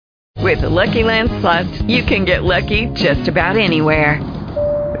With the Lucky Land Slots, you can get lucky just about anywhere.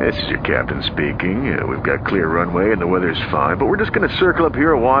 This is your captain speaking. We've got clear runway and the weather's fine, but we're just going to circle up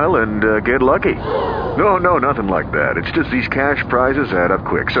here a while and get lucky. No, nothing like that. It's just these cash prizes add up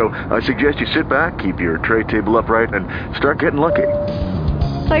quick. So I suggest you sit back, keep your tray table upright, and start getting lucky.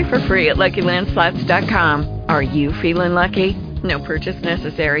 Play for free at LuckyLandSlots.com. Are you feeling lucky? No purchase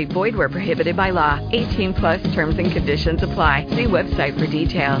necessary. Void where prohibited by law. 18 plus terms and conditions apply. See website for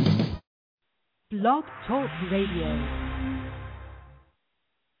details. Blog Talk Radio.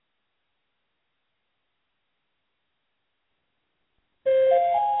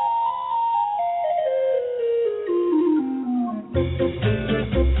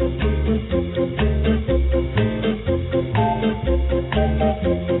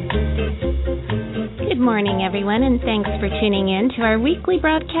 Good morning, everyone, and thanks for tuning in to our weekly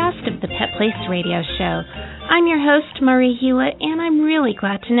broadcast of the Pet Place Radio Show. I'm your host, Marie Hulett, and I'm really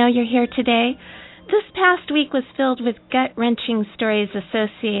glad to know you're here today. This past week was filled with gut-wrenching stories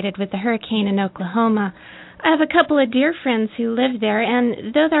associated with the hurricane in Oklahoma. I have a couple of dear friends who live there,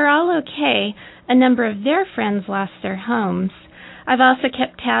 and though they're all okay, a number of their friends lost their homes. I've also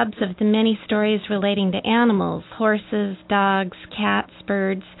kept tabs of the many stories relating to animals, horses, dogs, cats,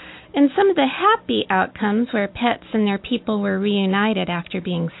 birds, and some of the happy outcomes where pets and their people were reunited after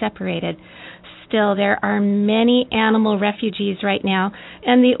being separated. Still, there are many animal refugees right now,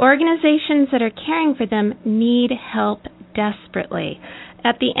 and the organizations that are caring for them need help desperately.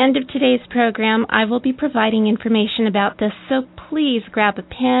 At the end of today's program, I will be providing information about this, so please grab a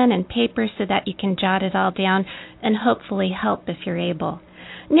pen and paper so that you can jot it all down and hopefully help if you're able.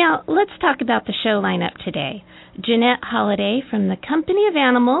 Now, let's talk about the show lineup today. Jeanette Holliday from the Company of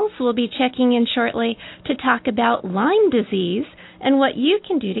Animals will be checking in shortly to talk about Lyme disease and what you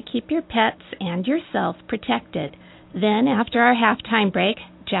can do to keep your pets and yourself protected. Then, after our halftime break,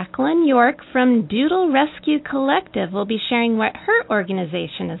 Jacqueline Yorke from Doodle Rescue Collective will be sharing what her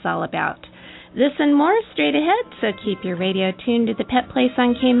organization is all about. This and more straight ahead, so keep your radio tuned to the Pet Place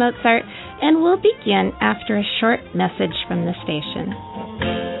on KMZT, and we'll begin after a short message from the station.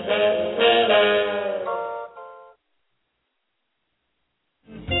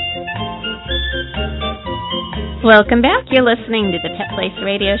 Welcome back. You're listening to the Pet Place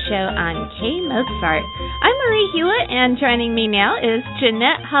Radio Show on KMZT. I'm Marie Hulett, and joining me now is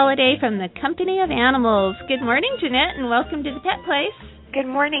Jeanette Holliday from the Company of Animals. Good morning, Jeanette, and welcome to the Pet Place. Good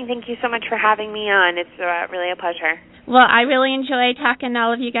morning. Thank you so much for having me on. It's really a pleasure. Well, I really enjoy talking to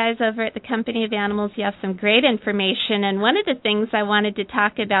all of you guys over at the Company of Animals. You have some great information, and one of the things I wanted to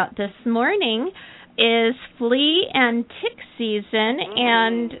talk about this morning is flea and tick season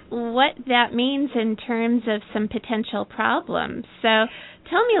and what that means in terms of some potential problems. So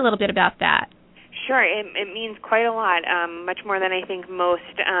tell me a little bit about that. Sure. It means quite a lot, much more than I think most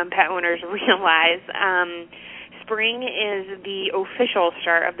pet owners realize. Spring is the official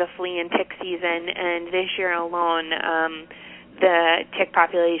start of the flea and tick season, and this year alone, the tick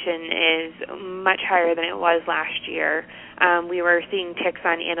population is much higher than it was last year. We were seeing ticks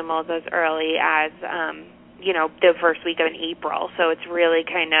on animals as early as, the first week of April. So it's really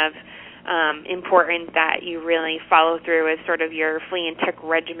kind of important that you really follow through with sort of your flea and tick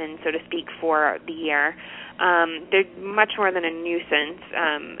regimen, so to speak, for the year. They're much more than a nuisance,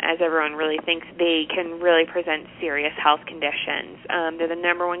 as everyone really thinks. They can really present serious health conditions. They're the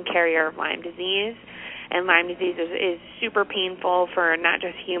number one carrier of Lyme disease. And Lyme disease is super painful for not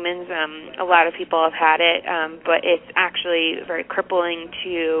just humans. A lot of people have had it, but it's actually very crippling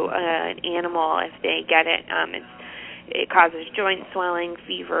to an animal if they get it. It causes joint swelling,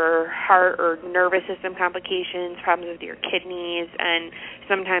 fever, heart or nervous system complications, problems with your kidneys, and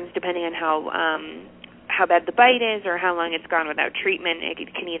sometimes, depending on how bad the bite is or how long it's gone without treatment,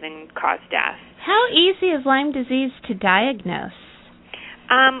 it can even cause death. How easy is Lyme disease to diagnose?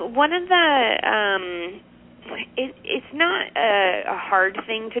 One of the, it's not a hard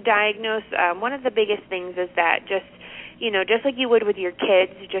thing to diagnose. One of the biggest things is that just like you would with your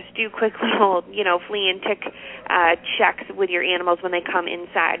kids, just do quick little, flea and tick checks with your animals when they come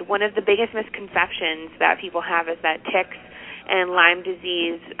inside. One of the biggest misconceptions that people have is that ticks and Lyme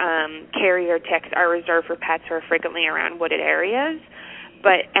disease carrier ticks are reserved for pets who are frequently around wooded areas.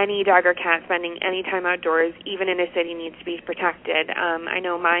 But any dog or cat spending any time outdoors, even in a city, needs to be protected. I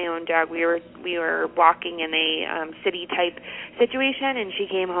know my own dog, we were walking in a city-type situation, and she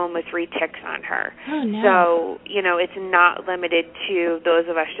came home with 3 ticks on her. Oh, no. So, it's not limited to those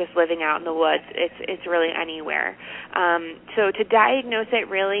of us just living out in the woods. It's really anywhere. So to diagnose it,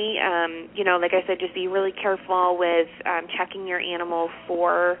 really, like I said, just be really careful with checking your animal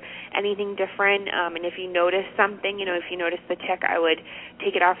for anything different. And if you notice something, if you notice the tick, I would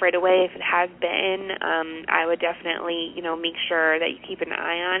take it off right away if it has bitten. I would definitely, make sure that you keep an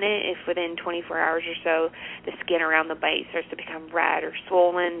eye on it. If within 24 hours or so the skin around the bite starts to become red or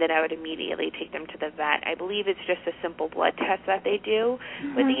swollen, then I would immediately take them to the vet. I believe it's just a simple blood test that they do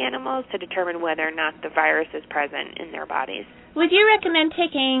with the animals to determine whether or not the virus is present in their bodies. Would you recommend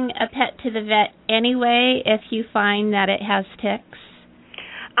taking a pet to the vet anyway if you find that it has ticks?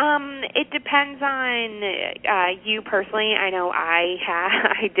 It depends on you personally. I know I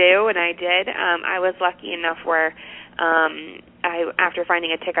do, and I did. I was lucky enough where after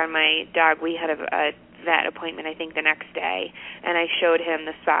finding a tick on my dog, we had a vet appointment, I think, the next day, and I showed him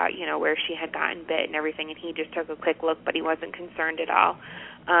the spot, where she had gotten bit and everything, and he just took a quick look, but he wasn't concerned at all.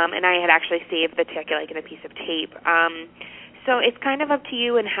 And I had actually saved the tick, like, in a piece of tape. So it's kind of up to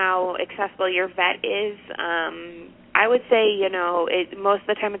you and how accessible your vet is. I would say, most of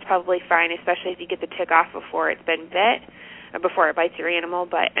the time it's probably fine, especially if you get the tick off before it's been bit, or before it bites your animal.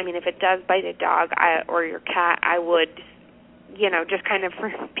 But, I mean, if it does bite a dog or your cat, I would, just kind of for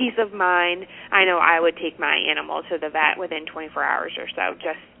peace of mind, I know I would take my animal to the vet within 24 hours or so,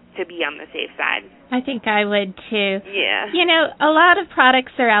 just to be on the safe side. I think I would, too. Yeah. A lot of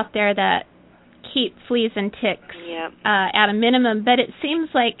products are out there that keep fleas and ticks at a minimum, but it seems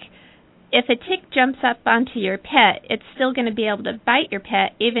like if a tick jumps up onto your pet, it's still going to be able to bite your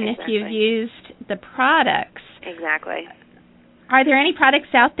pet even if you've used the products. Exactly. Are there any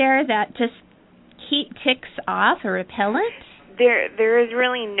products out there that just keep ticks off or repellent? There is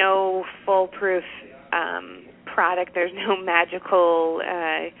really no foolproof product. There's no magical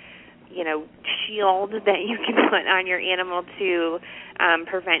shield that you can put on your animal to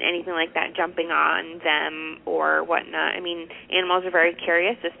prevent anything like that jumping on them or whatnot. I mean, animals are very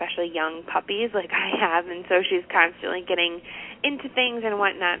curious, especially young puppies like I have, and so she's constantly getting into things and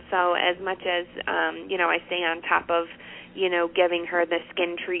whatnot. So as much as, I stay on top of, giving her the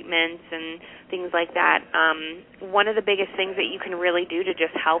skin treatments and things like that, one of the biggest things that you can really do to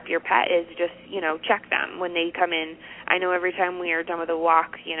just help your pet is just, check them when they come in. I know every time we are done with a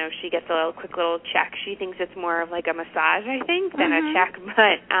walk, she gets a quick little check. She thinks it's more of like a massage, I think, than a check.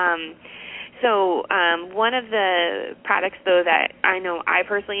 But so one of the products, though, that I know I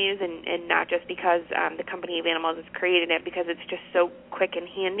personally use, and not just because the company of animals has created it, because it's just so quick and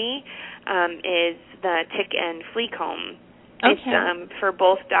handy, is the tick and flea comb. Okay. It's for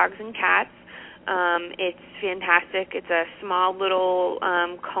both dogs and cats. It's fantastic. It's a small little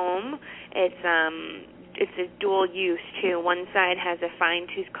comb. It's a dual use too. One side has a fine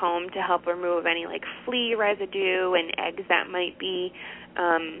tooth comb to help remove any like flea residue and eggs that might be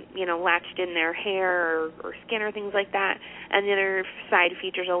latched in their hair or skin or things like that. And the other side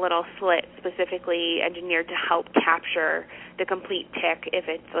features a little slit specifically engineered to help capture the complete tick if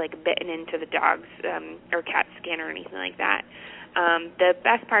it's like bitten into the dog's or cat's skin or anything like that. The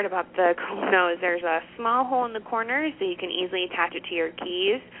best part about the comb, though, is there's a small hole in the corner so you can easily attach it to your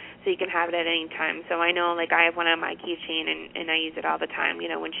keys so you can have it at any time. So I know, like, I have one on my keychain, and I use it all the time.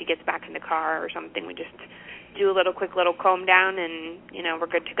 When she gets back in the car or something, we just do a quick little comb down, and, we're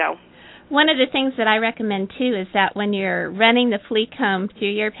good to go. One of the things that I recommend, too, is that when you're running the flea comb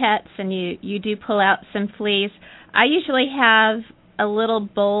through your pets and you do pull out some fleas, I usually have a little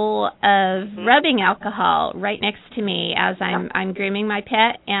bowl of rubbing alcohol right next to me as I'm grooming my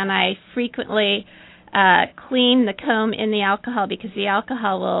pet, and I frequently clean the comb in the alcohol because the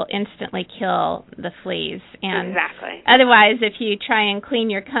alcohol will instantly kill the fleas. And exactly. Otherwise, if you try and clean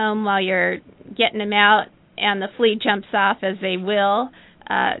your comb while you're getting them out and the flea jumps off, as they will,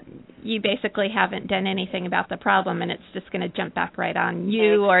 you basically haven't done anything about the problem, and it's just going to jump back right on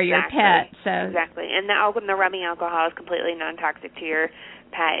you or your pet. So exactly, and the rubbing alcohol is completely non-toxic to your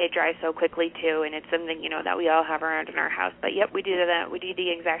pet. It dries so quickly too, and it's something that we all have around in our house. But yep, we do that. We do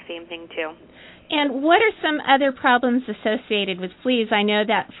the exact same thing too. And what are some other problems associated with fleas? I know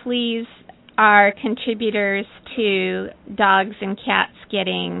that fleas are contributors to dogs and cats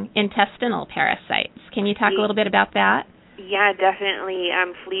getting intestinal parasites. Can you talk a little bit about that? Yeah, definitely.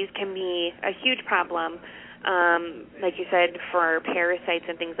 Fleas can be a huge problem, like you said, for parasites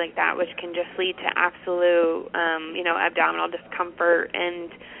and things like that, which can just lead to absolute, abdominal discomfort and,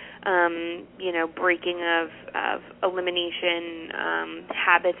 breaking of elimination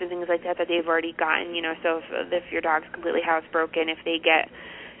habits and things like that they've already gotten. So if your dog's completely housebroken, if they get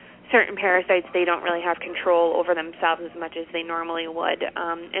certain parasites, they don't really have control over themselves as much as they normally would.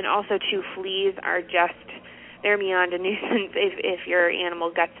 And also, too, fleas are just they're beyond a nuisance. If your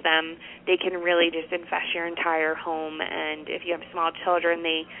animal gets them, they can really just infest your entire home. And if you have small children,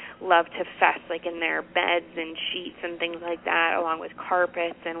 they love to fest like in their beds and sheets and things like that, along with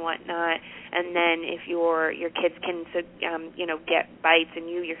carpets and whatnot. And then if your kids can get bites, and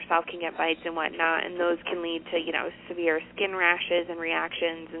you yourself can get bites and whatnot, and those can lead to severe skin rashes and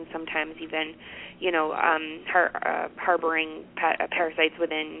reactions, and sometimes even harboring parasites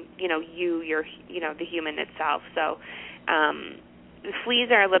within the human itself. So the fleas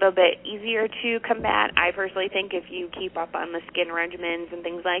are a little bit easier to combat, I personally think, if you keep up on the skin regimens and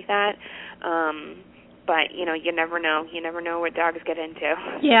things like that. But, you never know. You never know what dogs get into.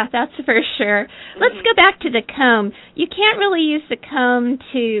 Yeah, that's for sure. Let's go back to the comb. You can't really use the comb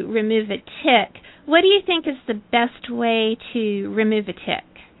to remove a tick. What do you think is the best way to remove a tick?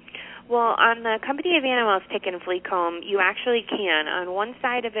 Well, on the Company of Animals Tick and Flea Comb, you actually can. On one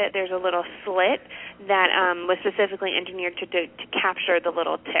side of it, there's a little slit that was specifically engineered to capture the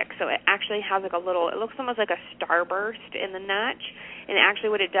little tick. So it actually has like it looks almost like a starburst in the notch. And actually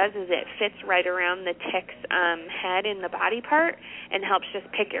what it does is it fits right around the tick's head in the body part and helps just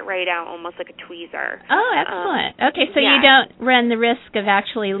pick it right out, almost like a tweezer. Oh, excellent. Okay, so you don't run the risk of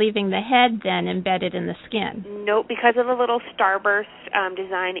actually leaving the head then embedded in the skin. Nope, because of the little starburst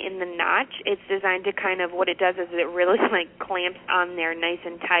design in the notch, it's designed to what it does is it really clamps on there nice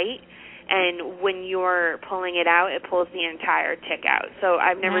and tight. And when you're pulling it out, it pulls the entire tick out. So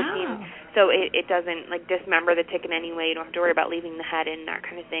I've never seen, so it doesn't dismember the tick in any way. You don't have to worry about leaving the head in, that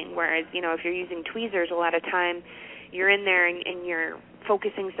kind of thing. Whereas, if you're using tweezers, a lot of time you're in there and you're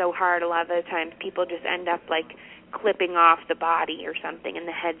focusing so hard, a lot of the times people just end up clipping off the body or something, and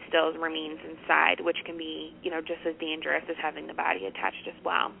the head still remains inside, which can be, just as dangerous as having the body attached as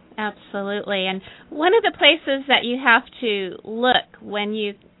well. Absolutely. And one of the places that you have to look when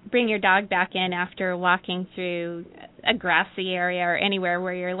you bring your dog back in after walking through a grassy area or anywhere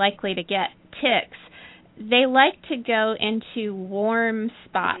where you're likely to get ticks, they like to go into warm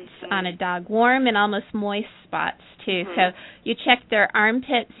spots on a dog, warm and almost moist spots too. So you check their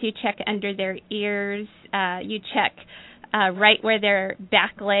armpits, you check under their ears, you check right where their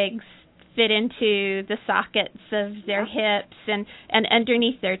back legs fit into the sockets of their hips, and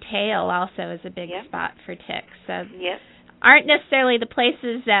underneath their tail also is a big spot for ticks. So aren't necessarily the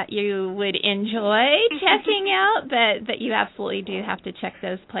places that you would enjoy checking out, but you absolutely do have to check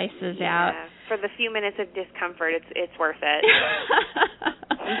those places out. For the few minutes of discomfort, it's worth it.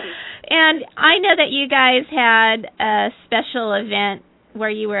 And I know that you guys had a special event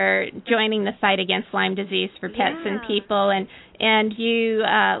where you were joining the fight against Lyme disease for pets and people, and you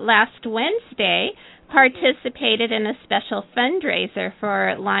last Wednesday participated in a special fundraiser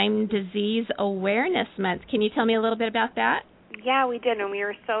for Lyme Disease Awareness Month. Can you tell me a little bit about that? Yeah, we did, and we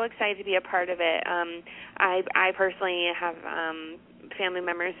were so excited to be a part of it. I personally have family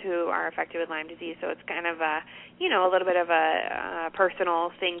members who are affected with Lyme disease, so it's kind of a little bit of a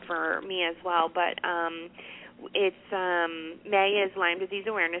personal thing for me as well. But May is Lyme Disease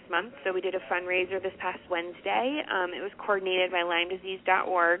Awareness Month, so we did a fundraiser this past Wednesday. It was coordinated by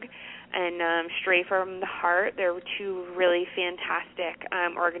LymeDisease.org and Stray from the Heart. There were two really fantastic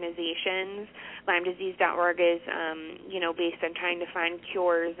organizations. LymeDisease.org is, based on trying to find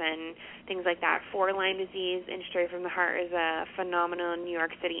cures and things like that for Lyme disease, and Stray from the Heart is a phenomenal New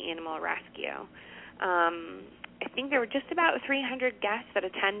York City animal rescue. I think there were just about 300 guests that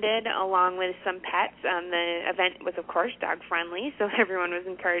attended, along with some pets. The event was, of course, dog-friendly, so everyone was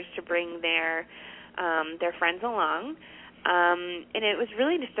encouraged to bring their friends along. And it was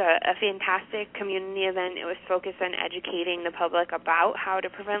really just a fantastic community event. It was focused on educating the public about how to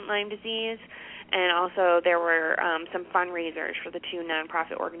prevent Lyme disease, and also there were some fundraisers for the two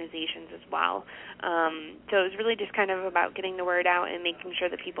nonprofit organizations as well. So it was really just kind of about getting the word out and making sure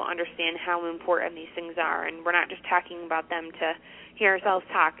that people understand how important these things are, and we're not just talking about them to hear ourselves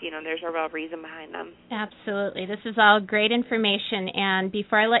talk. There's a real reason behind them. Absolutely. This is all great information, and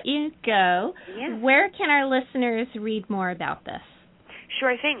before I let you go, where can our listeners read more about this?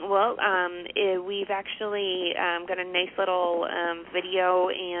 Sure thing. Well, we've actually got a nice little video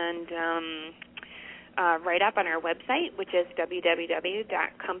and write-up on our website, which is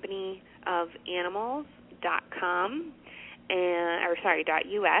www.companyofanimals.com.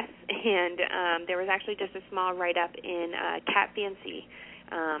 .us, and there was actually just a small write-up in Cat Fancy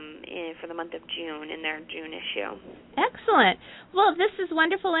for the month of June in their June issue. Excellent. Well, this is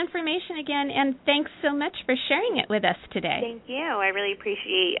wonderful information again, and thanks so much for sharing it with us today. Thank you. I really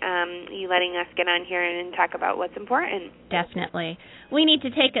appreciate you letting us get on here and talk about what's important. Definitely. We need to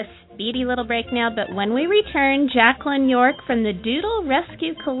take a speedy little break now, but when we return, Jacqueline Yorke from the Doodle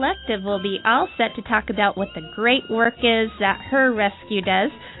Rescue Collective will be all set to talk about what the great work is that her rescue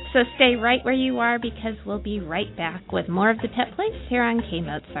does. So stay right where you are, because we'll be right back with more of The Pet Place here on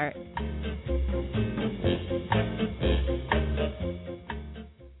KMZT.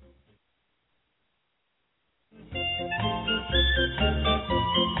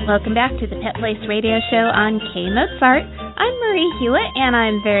 Welcome back to the Pet Place Radio Show on KMZT. I'm Marie Hulett, and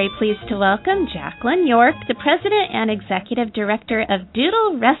I'm very pleased to welcome Jacqueline Yorke, the President and Executive Director of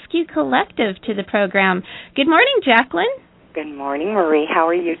Doodle Rescue Collective, to the program. Good morning, Jacqueline. Good morning, Marie. How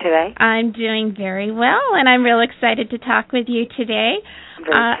are you today? I'm doing very well, and I'm real excited to talk with you today. I'm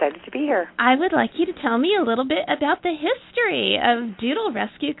very excited to be here. I would like you to tell me a little bit about the history of Doodle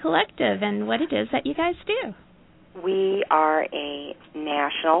Rescue Collective and what it is that you guys do. We are a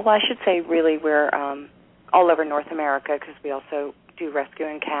national, well, I should say really we're all over North America, because we also do rescue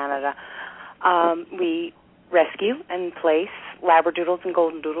in Canada. We rescue and place Labradoodles and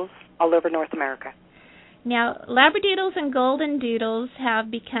Golden Doodles all over North America. Now, Labradoodles and Golden Doodles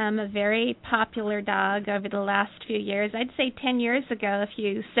have become a very popular dog over the last few years. I'd say 10 years ago, if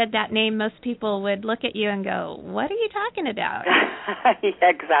you said that name, most people would look at you and go, what are you talking about? Yeah,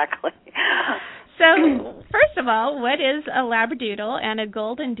 exactly. So, first of all, what is a Labradoodle and a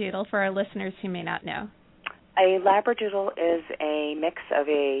Golden Doodle for our listeners who may not know? A Labradoodle is a mix of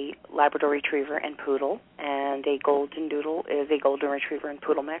a Labrador Retriever and Poodle, and a Golden Doodle is a Golden Retriever and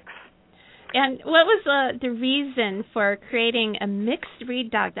Poodle mix. And what was the reason for creating a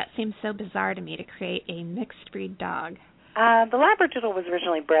mixed-breed dog? That seems so bizarre to me, to create a mixed-breed dog. The Labradoodle was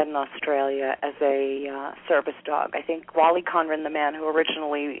originally bred in Australia as a service dog. I think Wally Conran, the man who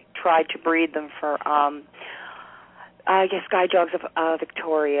originally tried to breed them for, Guide Dogs of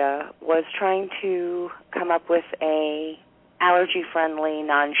Victoria, was trying to come up with a allergy-friendly,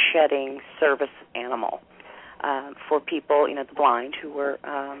 non-shedding service animal for people, the blind, who were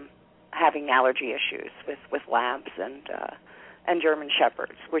having allergy issues with labs and German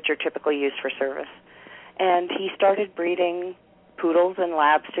Shepherds, which are typically used for service. And he started breeding poodles and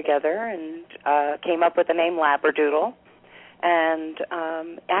labs together and came up with the name Labradoodle. And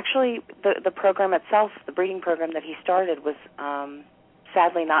actually, the program itself, the breeding program that he started, was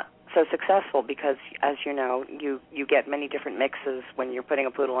sadly not so successful because, as you know, you get many different mixes when you're putting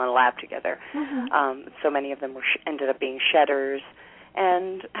a poodle and a lab together. Mm-hmm. So many of them ended up being shedders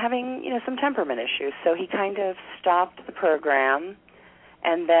and having, some temperament issues. So he kind of stopped the program,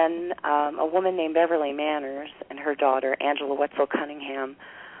 and then a woman named Beverly Manners and her daughter, Angela Wetzel Cunningham,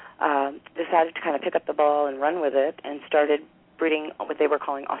 decided to kind of pick up the ball and run with it and started breeding what they were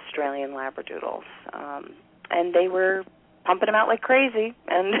calling Australian Labradoodles. And they were pumping them out like crazy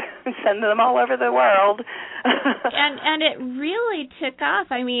and sending them all over the world. and it really took off.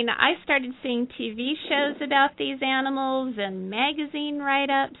 I mean, I started seeing TV shows about these animals and magazine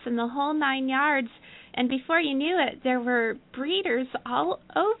write-ups and the whole 9 yards. And before you knew it, there were breeders all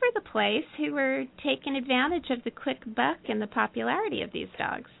over the place who were taking advantage of the quick buck and the popularity of these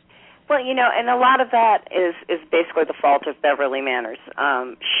dogs. Well, and a lot of that is basically the fault of Beverly Manners.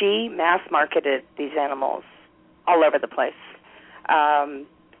 She mass-marketed these animals all over the place. And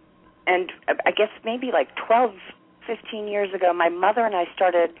I guess maybe like 12, 15 years ago, my mother and I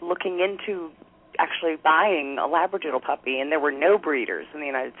started looking into actually buying a Labradoodle puppy, and there were no breeders in the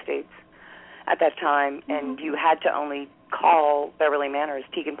United States at that time, and you had to only call Beverly Manners,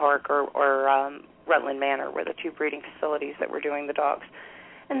 Teagan Park, or Rutland Manor were the two breeding facilities that were doing the dogs.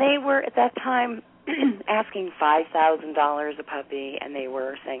 And they were, at that time, asking $5,000 a puppy, and they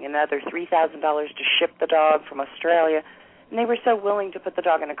were saying another $3,000 to ship the dog from Australia. And they were so willing to put the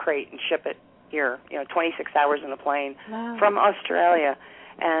dog in a crate and ship it here, 26 hours in a plane from Australia.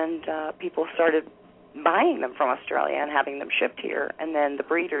 And people started buying them from Australia and having them shipped here. And then the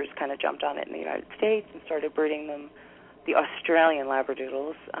breeders kind of jumped on it in the United States and started breeding them, the Australian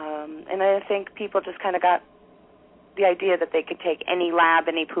Labradoodles. And I think people just kind of got the idea that they could take any lab,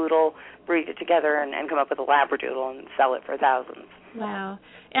 any poodle, breed it together, and come up with a Labradoodle and sell it for thousands. Wow.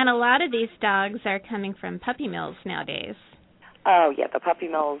 And a lot of these dogs are coming from puppy mills nowadays. Oh, yeah, the puppy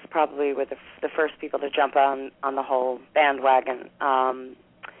mills probably were the first people to jump on the whole bandwagon.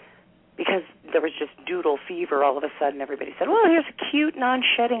 because there was just doodle fever all of a sudden, everybody said, well, here's a cute,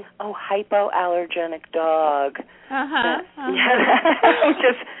 non-shedding, hypoallergenic dog.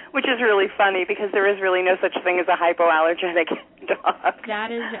 Which is really funny, because there is really no such thing as a hypoallergenic dog.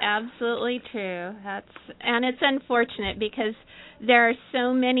 That is absolutely true. And it's unfortunate, because there are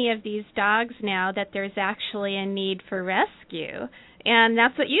so many of these dogs now that there's actually a need for rescue. And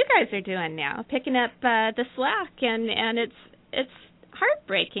that's what you guys are doing now, picking up the slack, and it's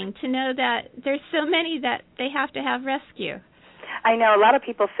heartbreaking to know that there's so many that they have to have rescue. I know, a lot of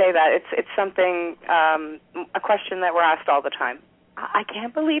people say that. It's something, a question that we're asked all the time. I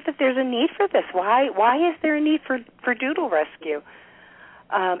can't believe that there's a need for this. Why is there a need for doodle rescue?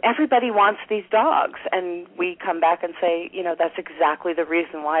 Everybody wants these dogs, and we come back and say, that's exactly the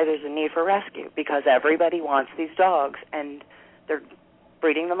reason why there's a need for rescue, because everybody wants these dogs, and they're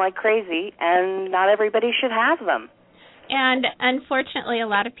breeding them like crazy, and not everybody should have them. And unfortunately, a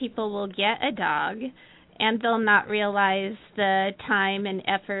lot of people will get a dog, and they'll not realize the time and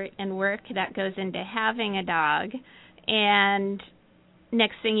effort and work that goes into having a dog. And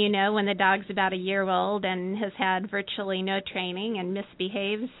next thing you know, when the dog's about a year old and has had virtually no training and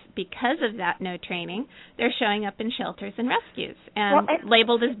misbehaves because of that no training, they're showing up in shelters and rescues and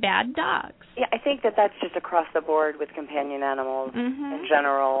labeled as bad dogs. Yeah, I think that's just across the board with companion animals in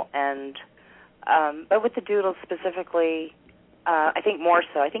general, and but with the doodles specifically, I think more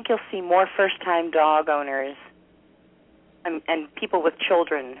so. I think you'll see more first-time dog owners and people with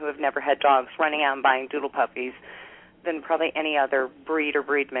children who have never had dogs running out and buying doodle puppies than probably any other breed or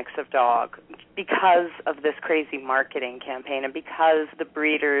breed mix of dog, because of this crazy marketing campaign and because the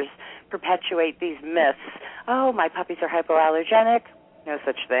breeders perpetuate these myths. Oh, my puppies are hypoallergenic. No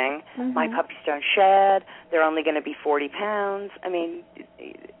such thing. My puppies don't shed. They're only going to be 40 pounds. I mean,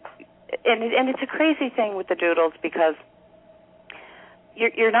 and it's a crazy thing with the doodles, because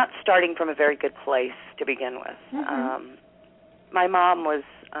you're not starting from a very good place to begin with. My mom was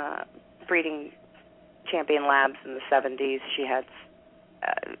breeding champion labs in the 70s.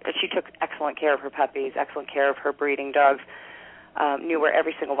 She took excellent care of her puppies, excellent care of her breeding dogs, knew where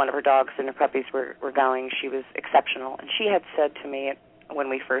every single one of her dogs and her puppies were going. She was exceptional. And she had said to me when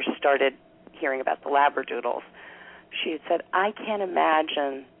we first started hearing about the Labradoodles, she had said, I can't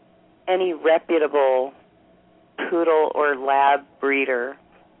imagine any reputable poodle or lab breeder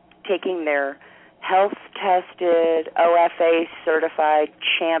taking their health-tested, OFA-certified,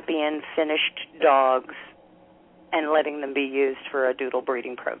 champion, finished dogs and letting them be used for a doodle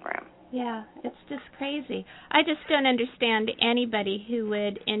breeding program. Yeah, it's just crazy. I just don't understand anybody who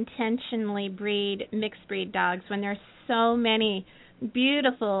would intentionally breed mixed-breed dogs when there's so many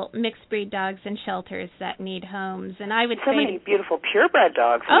beautiful mixed-breed dogs in shelters that need homes. And I would say many beautiful purebred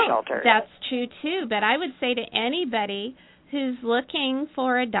dogs in shelters. That's true, too. But I would say to anybody who's looking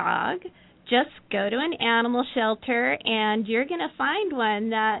for a dog, just go to an animal shelter, and you're going to find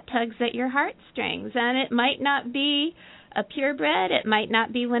one that tugs at your heartstrings. And it might not be a purebred. It might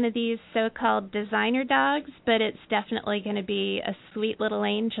not be one of these so-called designer dogs, but it's definitely going to be a sweet little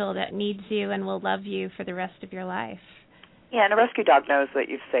angel that needs you and will love you for the rest of your life. Yeah, and a rescue dog knows that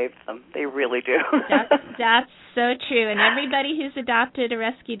you've saved them. They really do. That's so true. And everybody who's adopted a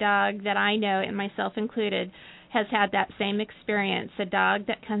rescue dog that I know, and myself included, has had that same experience. A dog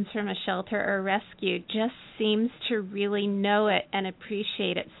that comes from a shelter or rescue just seems to really know it and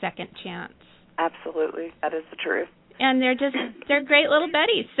appreciate its second chance. Absolutely. That is the truth. And they're great little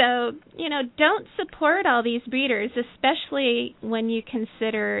buddies. So, don't support all these breeders, especially when you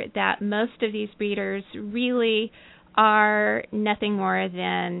consider that most of these breeders really are nothing more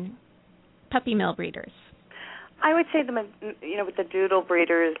than puppy mill breeders. I would say, with the doodle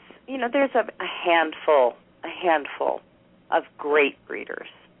breeders, there's a handful of great breeders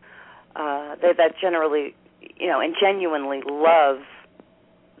that generally, and genuinely love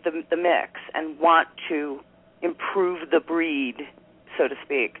the mix and want to improve the breed, so to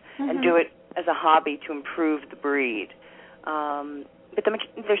speak, and do it as a hobby to improve the breed. But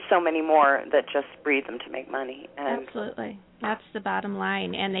there's so many more that just breed them to make money. And absolutely. That's the bottom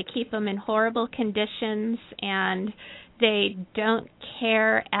line. And they keep them in horrible conditions, and they don't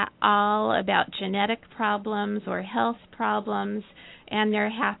care at all about genetic problems or health problems, and they're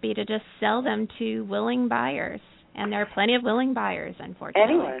happy to just sell them to willing buyers. And there are plenty of willing buyers,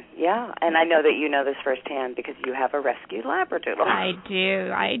 unfortunately. Anyone, yeah. And I know that you know this firsthand because you have a rescued Labradoodle. I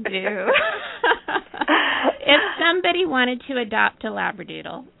do. If somebody wanted to adopt a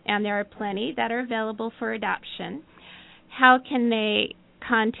Labradoodle, and there are plenty that are available for adoption, how can they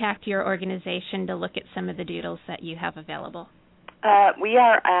contact your organization to look at some of the doodles that you have available? We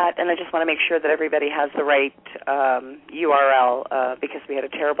are at, and I just want to make sure that everybody has the right URL, because we had a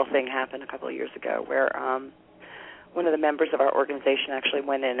terrible thing happen a couple of years ago where one of the members of our organization actually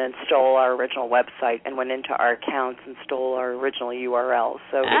went in and stole our original website and went into our accounts and stole our original URL.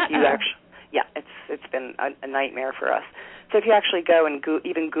 So if you actually, it's been a nightmare for us. So if you actually go and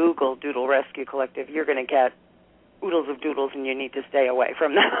even Google Doodle Rescue Collective, you're going to get oodles of doodles, and you need to stay away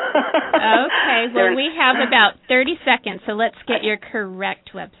from them. Okay, well, we have about 30 seconds, so let's get your correct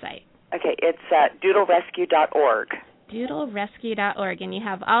website. Okay, it's doodlerescue.org. Doodlerescue.org, and you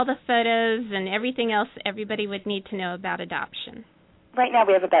have all the photos and everything else everybody would need to know about adoption. Right now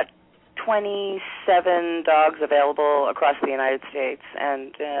we have about 27 dogs available across the United States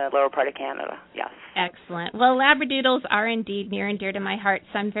and lower part of Canada, yes. Excellent. Well, Labradoodles are indeed near and dear to my heart,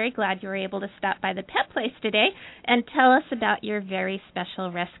 so I'm very glad you were able to stop by the Pet Place today and tell us about your very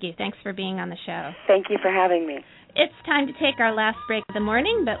special rescue. Thanks for being on the show. Thank you for having me. It's time to take our last break of the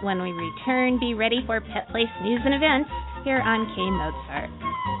morning, but when we return, be ready for Pet Place news and events here on KMZT.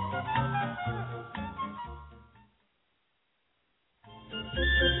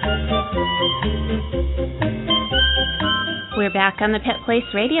 We're back on the Pet Place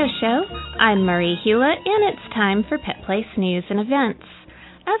radio show. I'm Marie Hulett, and it's time for Pet Place news and events.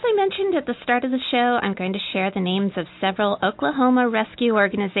 As I mentioned at the start of the show, I'm going to share the names of several Oklahoma rescue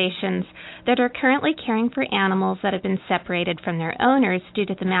organizations that are currently caring for animals that have been separated from their owners due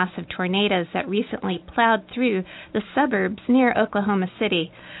to the massive tornadoes that recently plowed through the suburbs near Oklahoma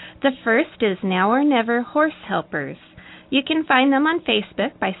City. The first is Now or Never Horse Helpers. You can find them on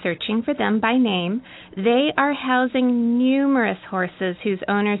Facebook by searching for them by name. They are housing numerous horses whose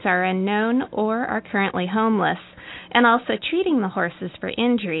owners are unknown or are currently homeless, and also treating the horses for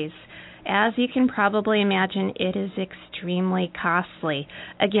injuries. As you can probably imagine, it is extremely costly.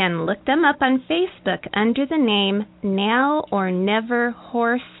 Again, look them up on Facebook under the name Now or Never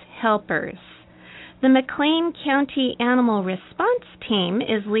Horse Helpers. The McLean County Animal Response Team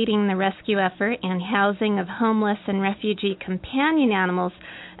is leading the rescue effort and housing of homeless and refugee companion animals,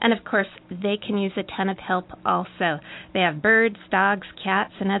 and of course, they can use a ton of help also. They have birds, dogs,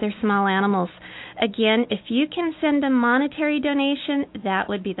 cats, and other small animals. Again, if you can send a monetary donation, that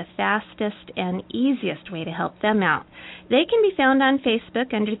would be the fastest and easiest way to help them out. They can be found on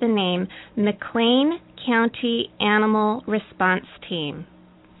Facebook under the name McLean County Animal Response Team.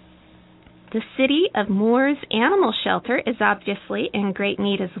 The City of Moores Animal Shelter is obviously in great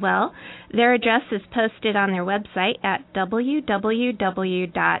need as well. Their address is posted on their website at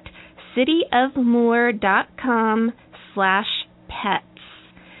www.cityofmoore.com/pets.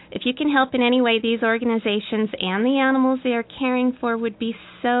 If you can help in any way, these organizations and the animals they are caring for would be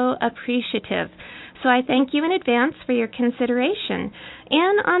so appreciative. So I thank you in advance for your consideration.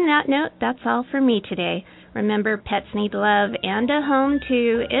 And on that note, that's all for me today. Remember, pets need love and a home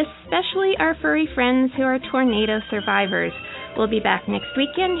too, especially our furry friends who are tornado survivors. We'll be back next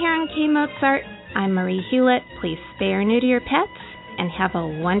weekend here on KMZT. I'm Marie Hulett. Please spay or neuter your pets and have a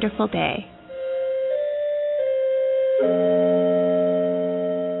wonderful day.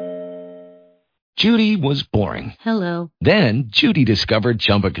 Judy was boring. Hello. Then Judy discovered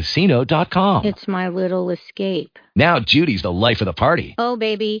ChumbaCasino.com. It's my little escape. Now Judy's the life of the party. Oh,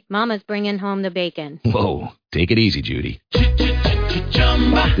 baby, mama's bringing home the bacon. Whoa, take it easy, Judy.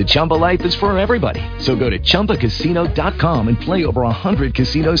 The Chumba life is for everybody. So go to ChumbaCasino.com and play over 100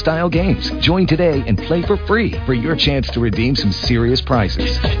 casino-style games. Join today and play for free for your chance to redeem some serious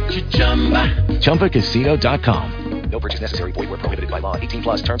prizes. ChumbaCasino.com. No purchase necessary. Void where prohibited by law.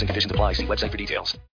 18+ terms and conditions apply. See website for details.